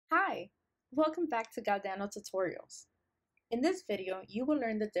Hi, welcome back to Gaudano Tutorials. In this video, you will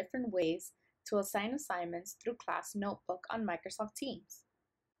learn the different ways to assign assignments through Class Notebook on Microsoft Teams.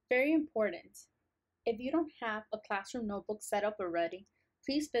 Very important, if you don't have a classroom notebook set up already,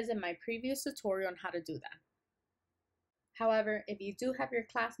 please visit my previous tutorial on how to do that. However, if you do have your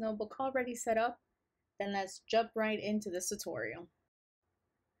class notebook already set up, then let's jump right into this tutorial.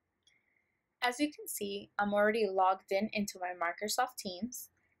 As you can see, I'm already logged into my Microsoft Teams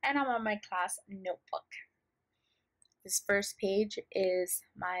and I'm on my class notebook. This first page is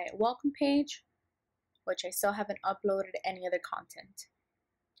my welcome page, which I still haven't uploaded any other content.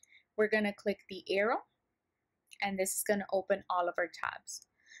 We're going to click the arrow and this is going to open all of our tabs.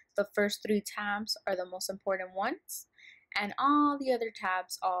 The first 3 tabs are the most important ones and all the other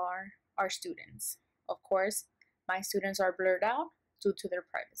tabs are our students. Of course, my students are blurred out due to their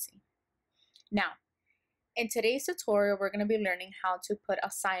privacy. Now, in today's tutorial, we're going to be learning how to put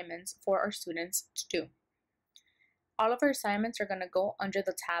assignments for our students to do. All of our assignments are going to go under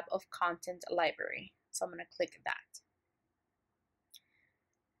the tab of Content Library. So I'm going to click that.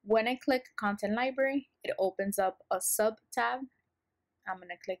 When I click Content Library, it opens up a sub-tab. I'm going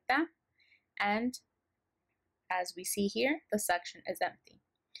to click that. And as we see here, the section is empty.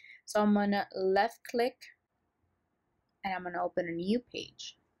 So I'm going to left click and I'm going to open a new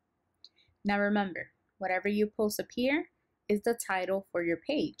page. Now remember, whatever you post up here is the title for your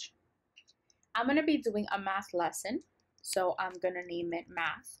page. I'm going to be doing a math lesson, so I'm going to name it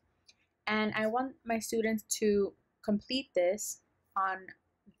Math. And I want my students to complete this on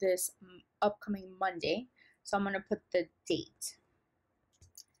this upcoming Monday, so I'm going to put the date.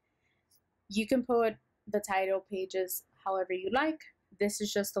 You can put the title pages however you like. This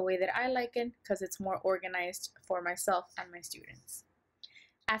is just the way that I like it because it's more organized for myself and my students.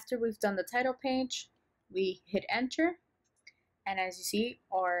 After we've done the title page, we hit enter, and as you see,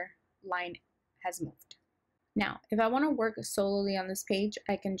 our line has moved. Now, if I want to work solely on this page,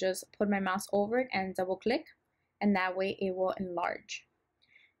 I can just put my mouse over it and double click, and that way it will enlarge.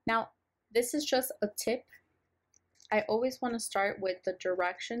 Now, this is just a tip. I always want to start with the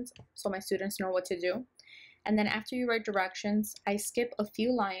directions so my students know what to do. And then after you write directions, I skip a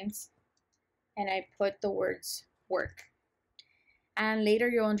few lines and I put the words work. And later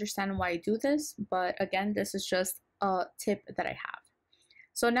you'll understand why I do this, but again, this is just a tip that I have.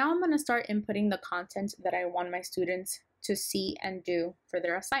 So now I'm going to start inputting the content that I want my students to see and do for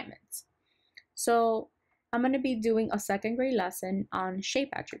their assignments. So I'm going to be doing a 2nd grade lesson on shape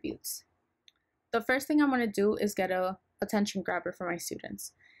attributes. The first thing I'm going to do is get an attention grabber for my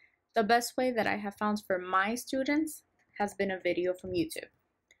students. The best way that I have found for my students has been a video from YouTube.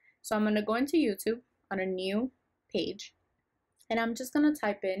 So I'm going to go into YouTube on a new page. And I'm just going to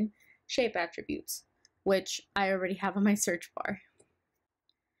type in shape attributes, which I already have on my search bar.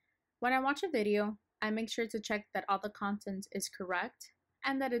 When I watch a video, I make sure to check that all the content is correct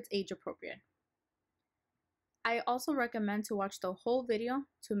and that it's age appropriate. I also recommend to watch the whole video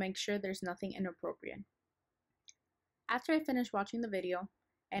to make sure there's nothing inappropriate. After I finish watching the video,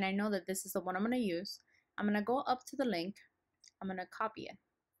 and I know that this is the one I'm going to use, I'm going to go up to the link, I'm going to copy it.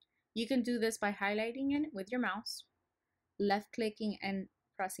 You can do this by highlighting it with your mouse, left clicking and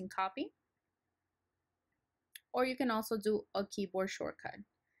pressing copy, or you can also do a keyboard shortcut.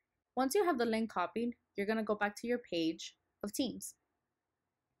 Once you have the link copied, you're going to go back to your page of Teams.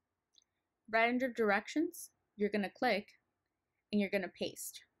 Right under directions, you're going to click and you're going to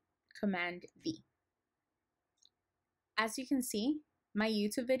paste Command V. As you can see, my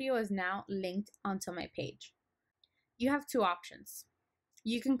YouTube video is now linked onto my page. You have 2 options.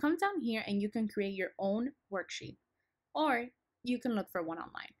 You can come down here and you can create your own worksheet, or you can look for one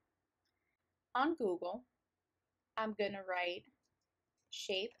online. On Google, I'm going to write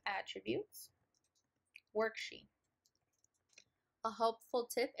shape attributes worksheet. A helpful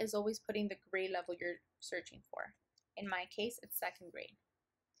tip is always putting the grade level you're searching for. In my case, it's 2nd grade.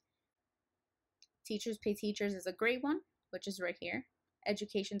 Teachers Pay Teachers is a great one, which is right here.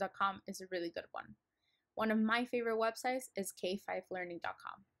 Education.com is a really good one. One of my favorite websites is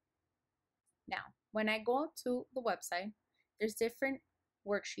k5learning.com. Now, when I go to the website, there's different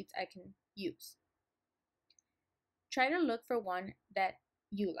worksheets I can use. Try to look for one that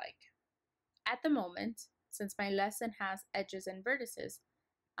you like. At the moment, since my lesson has edges and vertices,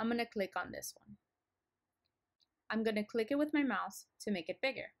 I'm going to click on this one. I'm going to click it with my mouse to make it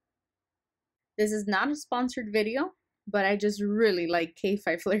bigger. This is not a sponsored video, but I just really like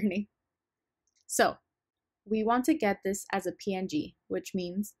K5 Learning. So, we want to get this as a PNG, which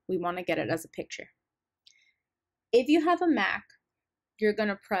means we want to get it as a picture. If you have a Mac, you're going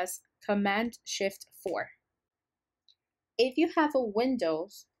to press Command-Shift-4. If you have a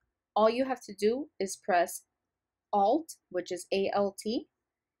Windows, all you have to do is press Alt, which is ALT,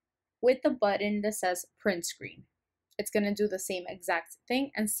 with the button that says print screen. It's going to do the same exact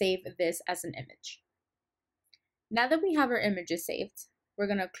thing and save this as an image. Now that we have our images saved, we're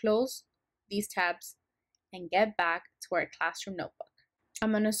going to close these tabs and get back to our classroom notebook.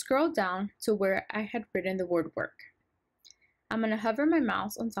 I'm going to scroll down to where I had written the word work. I'm going to hover my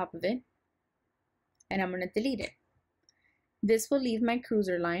mouse on top of it and I'm going to delete it. This will leave my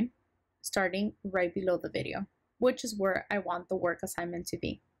cruiser line starting right below the video, which is where I want the work assignment to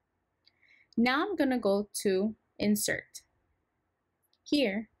be. Now I'm going to go to Insert.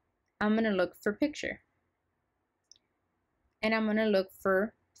 Here, I'm going to look for Picture. And I'm going to look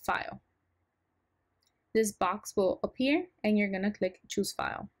for File. This box will appear and you're going to click Choose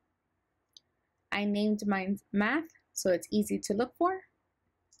File. I named mine Math, so it's easy to look for.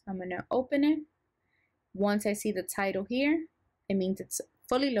 I'm going to open it. Once I see the title here, it means it's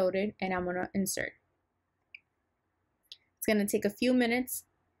fully loaded and I'm going to insert. It's going to take a few minutes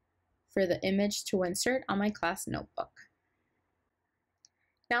for the image to insert on my class notebook.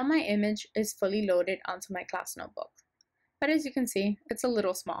 Now my image is fully loaded onto my class notebook, but as you can see, it's a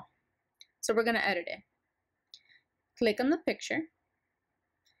little small. So we're going to edit it. Click on the picture,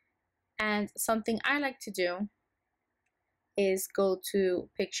 and something I like to do is go to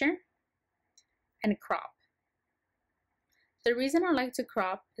Picture and Crop. The reason I like to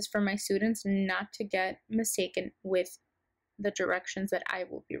crop is for my students not to get mistaken with the directions that I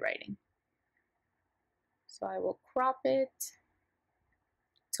will be writing. So I will crop it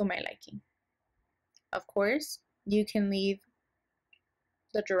to my liking. Of course, you can leave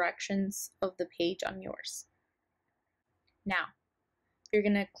the directions of the page on yours. Now, you're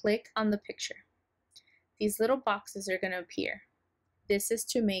going to click on the picture. These little boxes are going to appear. This is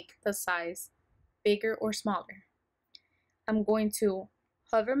to make the size bigger or smaller. I'm going to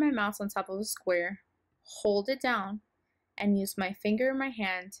hover my mouse on top of a square, hold it down, and use my finger in my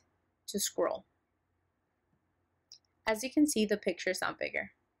hand to scroll. As you can see, the picture is now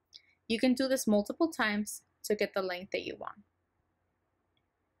bigger. You can do this multiple times to get the length that you want.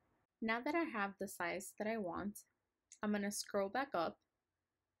 Now that I have the size that I want, I'm going to scroll back up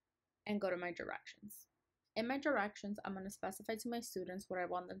and go to my directions. In my directions, I'm going to specify to my students what I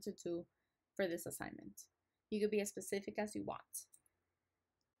want them to do for this assignment. You could be as specific as you want.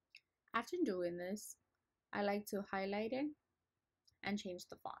 After doing this, I like to highlight it and change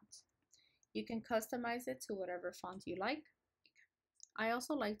the font. You can customize it to whatever font you like. I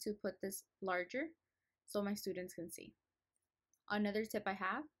also like to put this larger so my students can see. Another tip I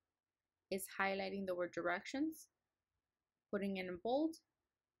have is highlighting the word directions, putting it in bold,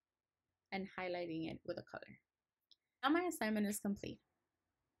 and highlighting it with a color. Now my assignment is complete.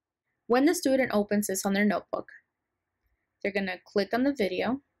 When the student opens this on their notebook, they're going to click on the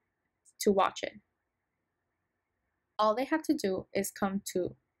video to watch it. All they have to do is come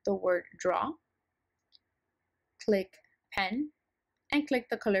to the word draw, click pen, and click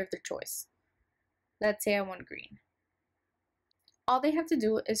the color of their choice. Let's say I want green. All they have to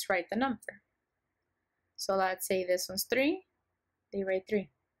do is write the number. So let's say this one's 3, they write 3.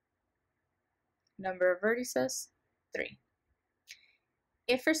 Number of vertices, 3.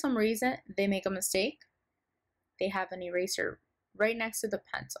 If for some reason they make a mistake, they have an eraser right next to the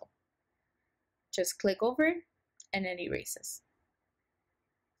pencil. Just click over it and it erases.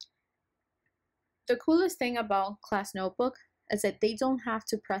 The coolest thing about Class Notebook is that they don't have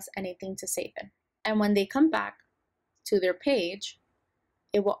to press anything to save it. And when they come back to their page,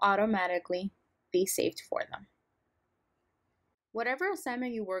 it will automatically be saved for them. Whatever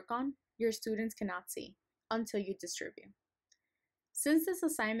assignment you work on, your students cannot see until you distribute. Since this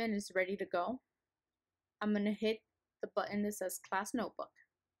assignment is ready to go, I'm going to hit the button that says Class Notebook.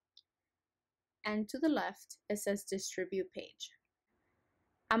 And to the left, it says Distribute Page.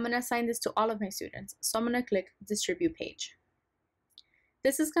 I'm going to assign this to all of my students, so I'm going to click Distribute Page.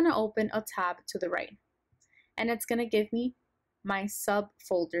 This is going to open a tab to the right, and it's going to give me my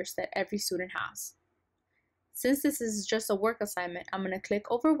subfolders that every student has. Since this is just a work assignment, I'm going to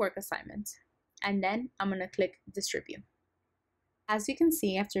click over Work Assignment, and then I'm going to click Distribute. As you can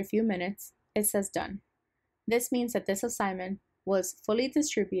see, after a few minutes, it says Done. This means that this assignment was fully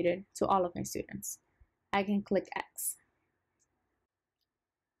distributed to all of my students. I can click X.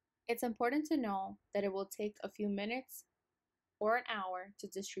 It's important to know that it will take a few minutes or an hour to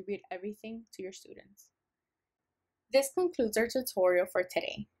distribute everything to your students. This concludes our tutorial for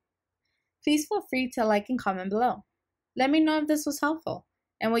today. Please feel free to like and comment below. Let me know if this was helpful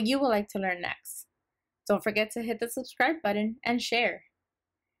and what you would like to learn next. Don't forget to hit the subscribe button and share.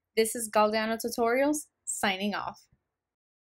 This is Galdeano Tutorials, signing off.